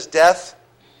of sin is death.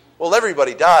 Well,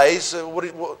 everybody dies. So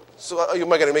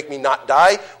am I going to make me not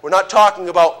die? We're not talking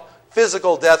about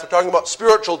physical death. We're talking about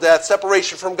spiritual death,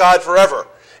 separation from God forever,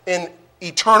 in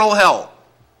eternal hell.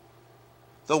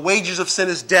 The wages of sin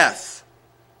is death.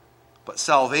 But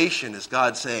salvation is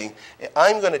God saying,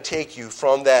 I'm going to take you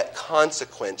from that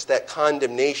consequence, that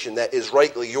condemnation that is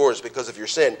rightly yours because of your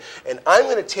sin, and I'm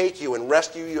going to take you and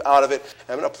rescue you out of it, and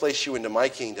I'm going to place you into my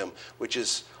kingdom, which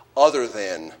is other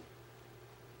than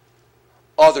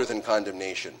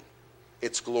condemnation.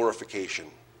 It's glorification.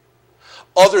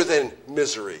 Other than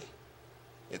misery,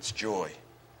 it's joy.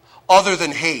 Other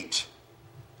than hate,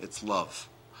 it's love.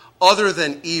 Other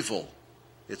than evil,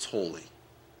 it's holy.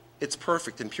 It's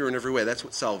perfect and pure in every way. That's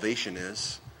what salvation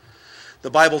is.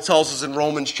 The Bible tells us in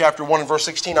Romans chapter 1 and verse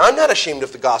 16, I'm not ashamed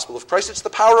of the gospel of Christ. It's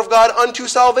the power of God unto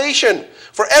salvation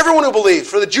for everyone who believes,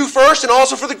 for the Jew first and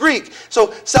also for the Greek.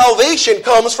 So salvation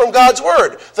comes from God's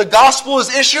word. The gospel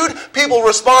is issued. People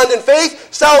respond in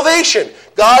faith. Salvation.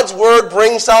 God's word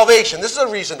brings salvation. This is a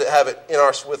reason to have it in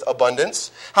us with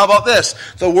abundance. How about this?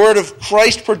 The word of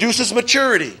Christ produces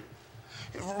maturity.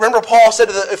 Remember Paul said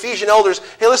to the Ephesian elders,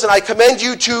 hey, listen, I commend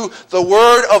you to the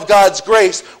word of God's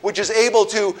grace, which is able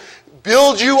to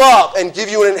build you up and give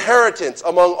you an inheritance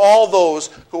among all those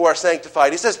who are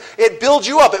sanctified. He says it builds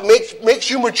you up. It makes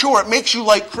you mature. It makes you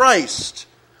like Christ.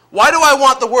 Why do I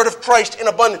want the word of Christ in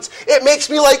abundance? It makes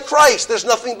me like Christ. There's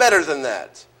nothing better than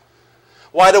that.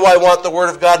 Why do I want the word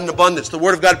of God in abundance? The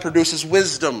word of God produces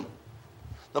wisdom.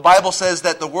 The Bible says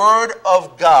that the word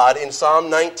of God in Psalm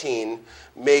 19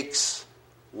 makes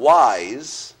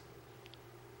wise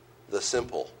the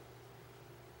simple.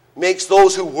 Makes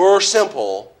those who were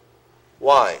simple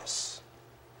wise.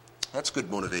 That's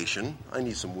good motivation. I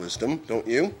need some wisdom, don't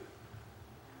you?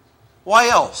 Why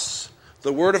else?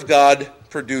 The word of God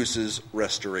produces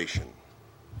restoration.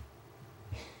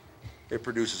 It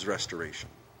produces restoration.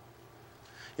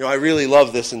 You know, I really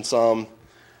love this in Psalm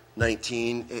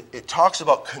 19. It talks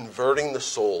about converting the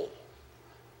soul.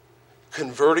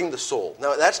 Converting the soul.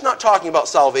 Now, that's not talking about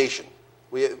salvation.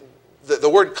 The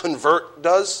word convert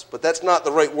does, but that's not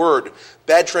the right word.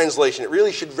 Bad translation. It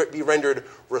really should be rendered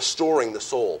restoring the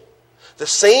soul. The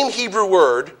same Hebrew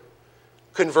word,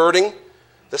 converting,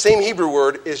 the same Hebrew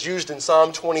word is used in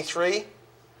Psalm 23.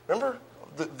 Remember?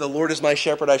 The Lord is my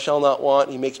shepherd, I shall not want.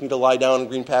 He makes me to lie down in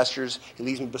green pastures. He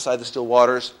leads me beside the still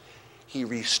waters. He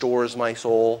restores my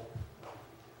soul.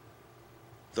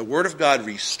 The word of God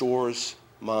restores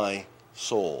my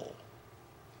soul.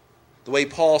 The way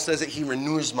Paul says it, he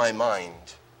renews my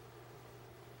mind.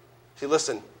 See,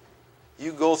 listen,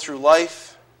 you go through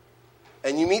life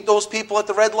and you meet those people at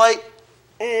the red light.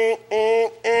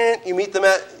 You meet them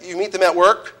at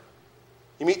work.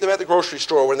 You meet them at the grocery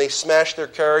store when they smash their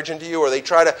carriage into you, or they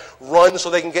try to run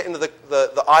so they can get into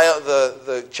the aisle,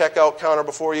 the checkout counter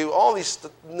before you. All these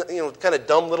kind of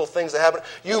dumb little things that happen.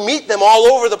 You meet them all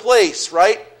over the place,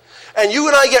 right? And you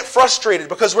and I get frustrated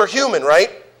because we're human, right?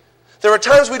 There are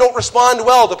times we don't respond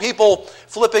well to people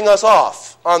flipping us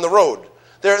off on the road.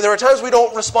 There are times we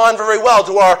don't respond very well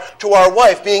to our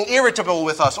wife being irritable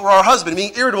with us, or our husband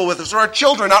being irritable with us, or our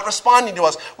children not responding to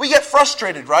us. We get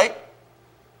frustrated, right?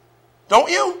 Don't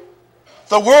you?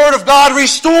 The Word of God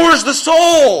restores the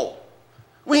soul.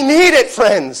 We need it,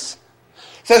 friends.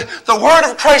 The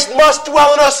Word of Christ must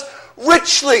dwell in us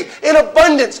richly, in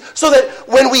abundance, so that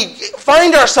when we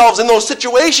find ourselves in those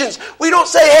situations, we don't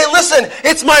say, hey, listen,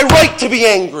 it's my right to be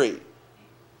angry.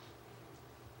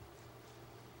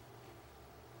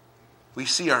 We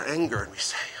see our anger and we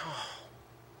say, oh.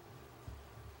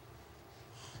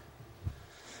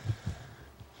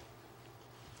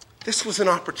 This was an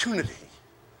opportunity.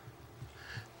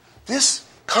 This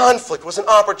conflict was an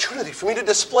opportunity for me to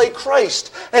display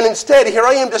Christ. And instead, here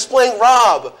I am displaying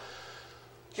Rob.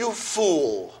 You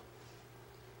fool.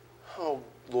 Oh,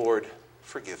 Lord,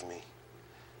 forgive me.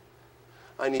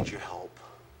 I need your help.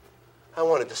 I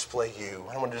want to display you.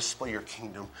 I want to display your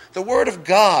kingdom. The Word of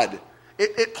God,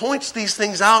 it points these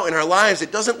things out in our lives.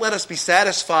 It doesn't let us be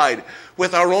satisfied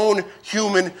with our own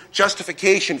human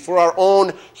justification for our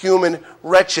own human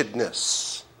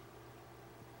wretchedness.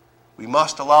 We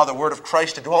must allow the word of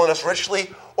Christ to dwell in us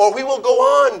richly, or we will go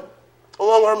on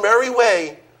along our merry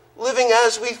way, living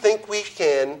as we think we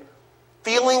can,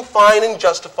 feeling fine and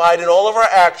justified in all of our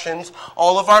actions,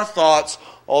 all of our thoughts,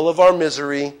 all of our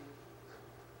misery,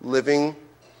 living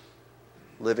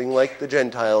like the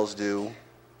Gentiles do,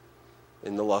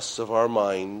 in the lusts of our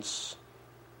minds,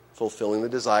 fulfilling the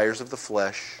desires of the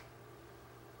flesh,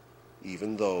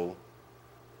 even though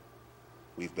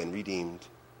we've been redeemed.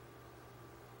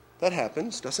 That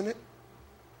happens, doesn't it?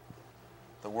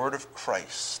 The word of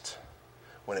Christ,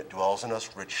 when it dwells in us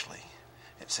richly,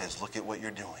 it says, look at what you're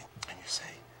doing. And you say,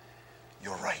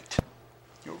 you're right.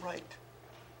 You're right.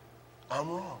 I'm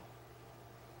wrong.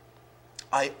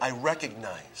 I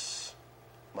recognize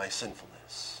my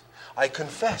sinfulness. I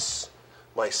confess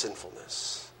my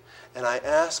sinfulness. And I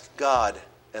ask God,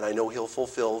 and I know He'll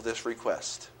fulfill this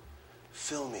request,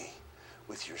 fill me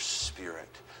with your Spirit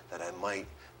that I might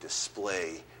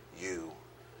display you,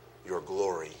 your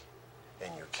glory,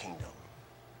 and your kingdom.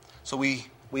 So we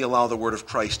allow the word of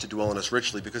Christ to dwell in us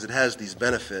richly because it has these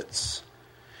benefits.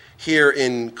 Here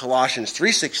in Colossians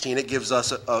 3:16, it gives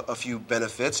us a few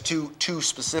benefits, two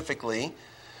specifically.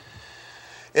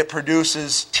 It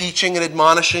produces teaching and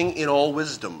admonishing in all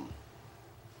wisdom.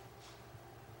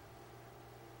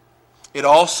 It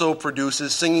also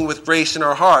produces singing with grace in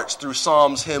our hearts through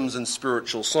psalms, hymns, and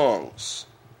spiritual songs.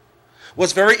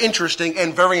 What's very interesting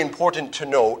and very important to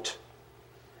note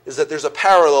is that there's a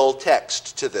parallel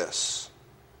text to this.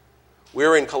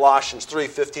 We're in Colossians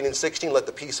 3:15 and 16. Let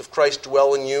the peace of Christ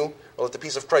dwell in you, or let the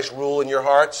peace of Christ rule in your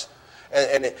hearts.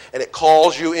 And it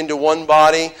calls you into one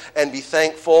body, and be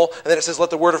thankful. And then it says, let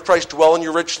the word of Christ dwell in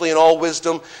you richly in all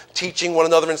wisdom, teaching one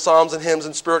another in psalms and hymns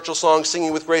and spiritual songs,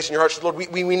 singing with grace in your hearts. Lord,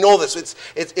 we know this.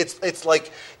 It's like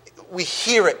we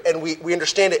hear it and we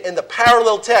understand it. And the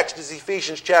parallel text is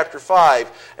Ephesians chapter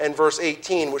 5 and verse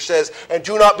 18, which says, and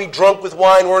do not be drunk with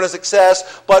wine wherein is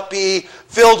excess, but be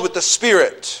filled with the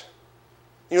Spirit.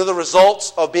 You know, the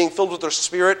results of being filled with the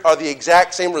Spirit are the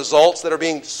exact same results that are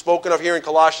being spoken of here in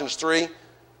Colossians 3.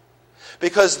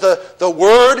 Because the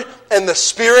Word and the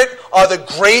Spirit are the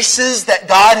graces that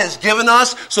God has given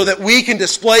us so that we can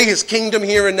display His kingdom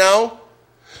here and now.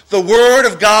 The Word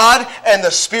of God and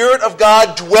the Spirit of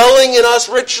God dwelling in us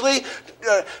richly,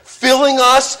 filling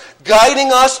us,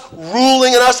 guiding us,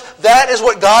 ruling in us. That is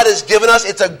what God has given us.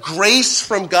 It's a grace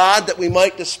from God that we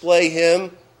might display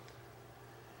Him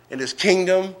and His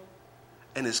kingdom,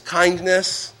 and His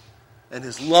kindness, and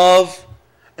His love,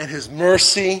 and His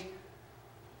mercy,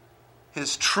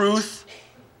 His truth.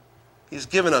 He's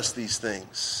given us these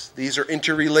things. These are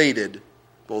interrelated,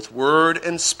 both Word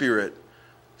and Spirit.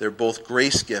 They're both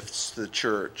grace gifts to the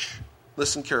church.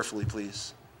 Listen carefully,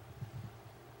 please.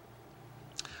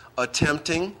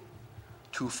 Attempting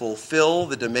to fulfill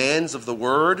the demands of the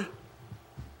Word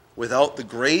without the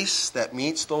grace that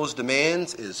meets those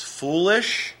demands is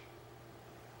foolish,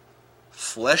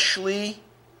 fleshly,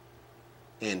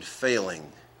 and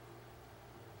failing.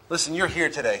 Listen, you're here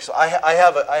today, so I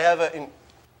have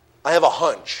a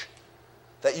hunch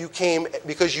that you came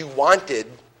because you wanted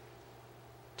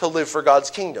to live for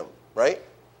God's kingdom, right?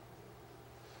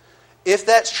 If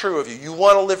that's true of you, you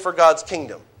want to live for God's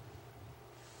kingdom.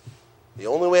 The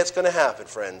only way it's going to happen,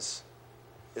 friends,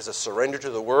 is a surrender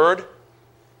to the Word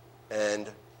and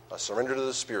a surrender to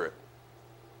the Spirit.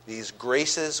 These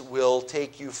graces will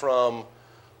take you from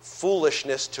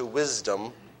foolishness to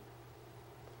wisdom,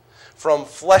 from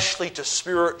fleshly to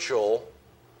spiritual,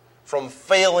 from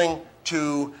failing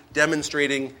to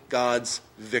demonstrating God's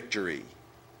victory.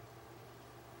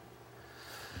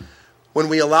 When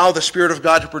we allow the Spirit of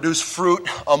God to produce fruit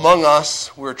among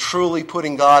us, we're truly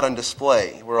putting God on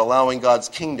display. We're allowing God's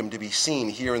kingdom to be seen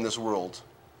here in this world.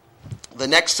 The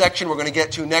next section we're going to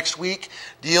get to next week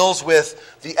deals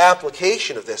with the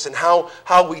application of this and how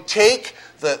we take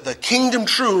the kingdom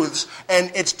truths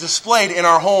and it's displayed in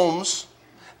our homes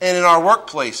and in our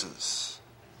workplaces.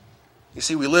 You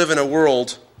see, we live in a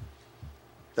world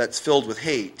that's filled with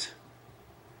hate,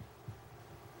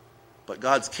 but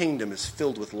God's kingdom is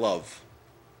filled with love.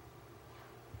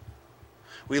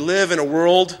 We live in a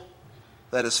world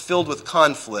that is filled with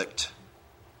conflict,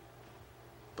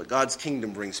 but God's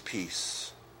kingdom brings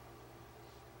peace.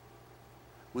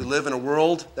 We live in a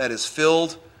world that is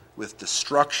filled with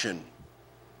destruction,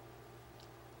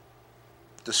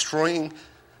 destroying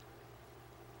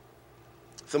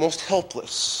the most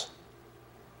helpless,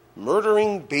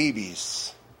 murdering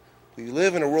babies. We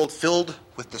live in a world filled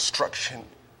with destruction,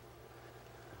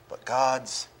 but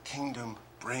God's kingdom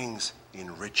brings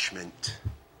enrichment.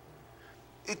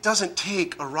 It doesn't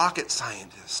take a rocket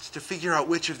scientist to figure out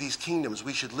which of these kingdoms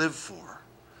we should live for.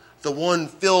 The one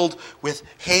filled with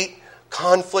hate,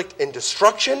 conflict, and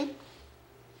destruction?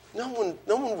 No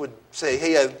one would say,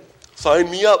 hey, sign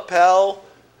me up, pal.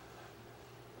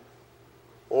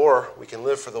 Or we can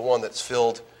live for the one that's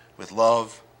filled with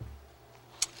love,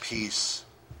 peace,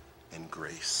 and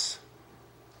grace.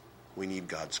 We need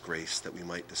God's grace that we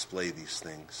might display these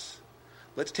things.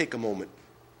 Let's take a moment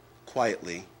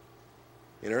quietly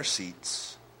in our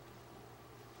seats.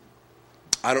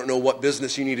 I don't know what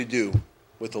business you need to do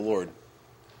with the Lord.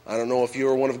 I don't know if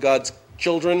you're one of God's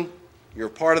children, you're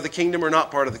part of the kingdom or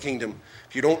not part of the kingdom.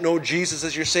 If you don't know Jesus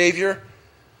as your Savior,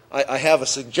 I have a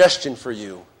suggestion for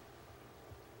you.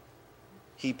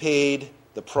 He paid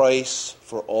the price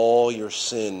for all your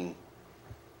sin.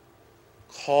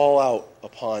 Call out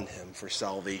upon Him for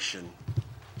salvation.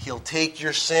 He'll take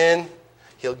your sin.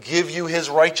 He'll give you His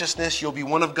righteousness. You'll be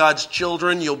one of God's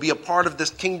children. You'll be a part of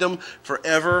this kingdom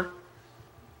forever.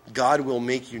 God will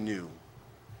make you new.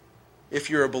 If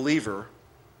you're a believer,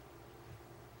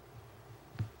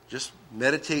 just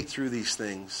meditate through these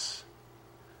things,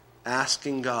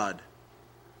 asking God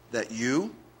that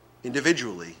you,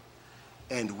 individually,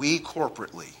 and we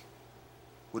corporately,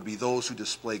 would be those who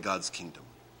display God's kingdom.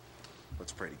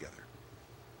 Let's pray together.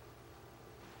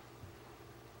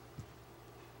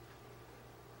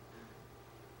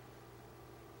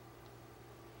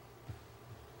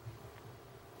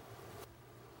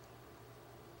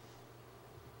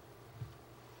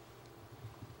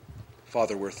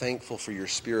 Father, we're thankful for your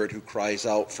Spirit who cries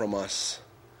out from us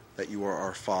that you are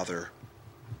our Father,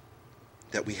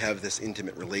 that we have this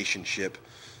intimate relationship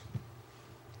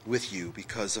with you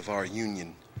because of our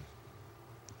union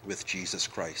with Jesus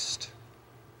Christ.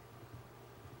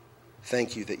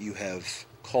 Thank you that you have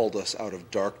called us out of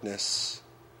darkness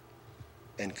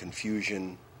and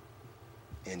confusion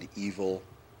and evil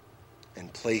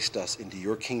and placed us into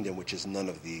your kingdom, which is none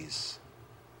of these.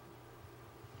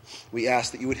 We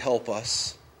ask that you would help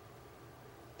us,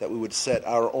 that we would set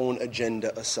our own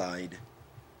agenda aside,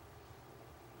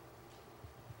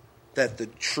 that the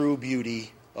true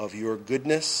beauty of your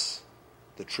goodness,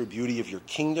 the true beauty of your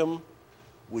kingdom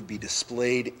would be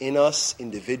displayed in us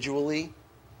individually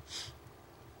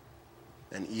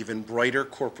and even brighter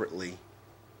corporately.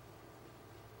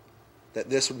 That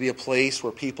this would be a place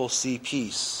where people see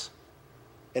peace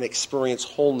and experience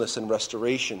wholeness and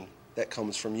restoration that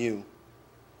comes from you.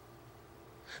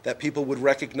 That people would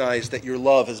recognize that your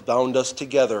love has bound us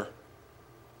together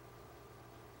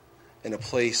in a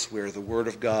place where the Word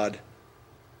of God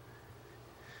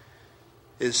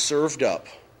is served up,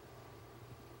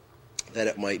 that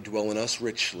it might dwell in us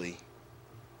richly.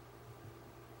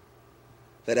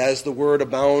 That as the Word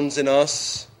abounds in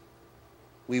us,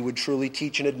 we would truly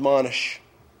teach and admonish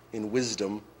in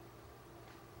wisdom,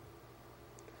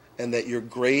 and that your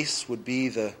grace would be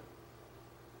the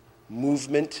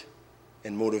movement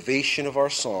and motivation of our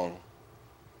song,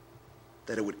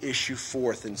 that it would issue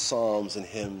forth in psalms and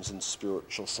hymns and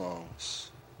spiritual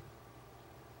songs,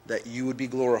 that you would be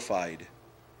glorified,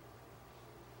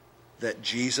 that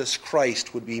Jesus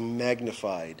Christ would be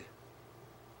magnified,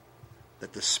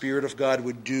 that the Spirit of God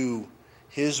would do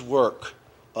his work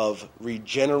of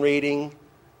regenerating,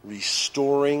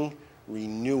 restoring,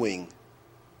 renewing,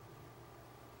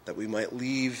 that we might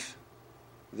leave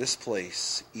this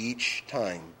place each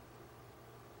time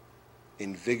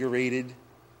invigorated,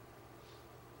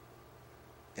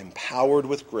 empowered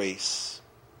with grace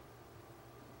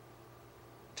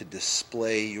to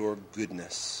display your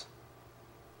goodness,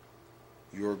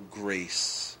 your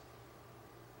grace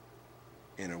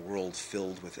in a world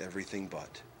filled with everything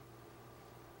but.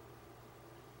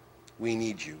 We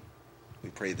need you. We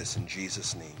pray this in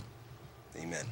Jesus' name. Amen.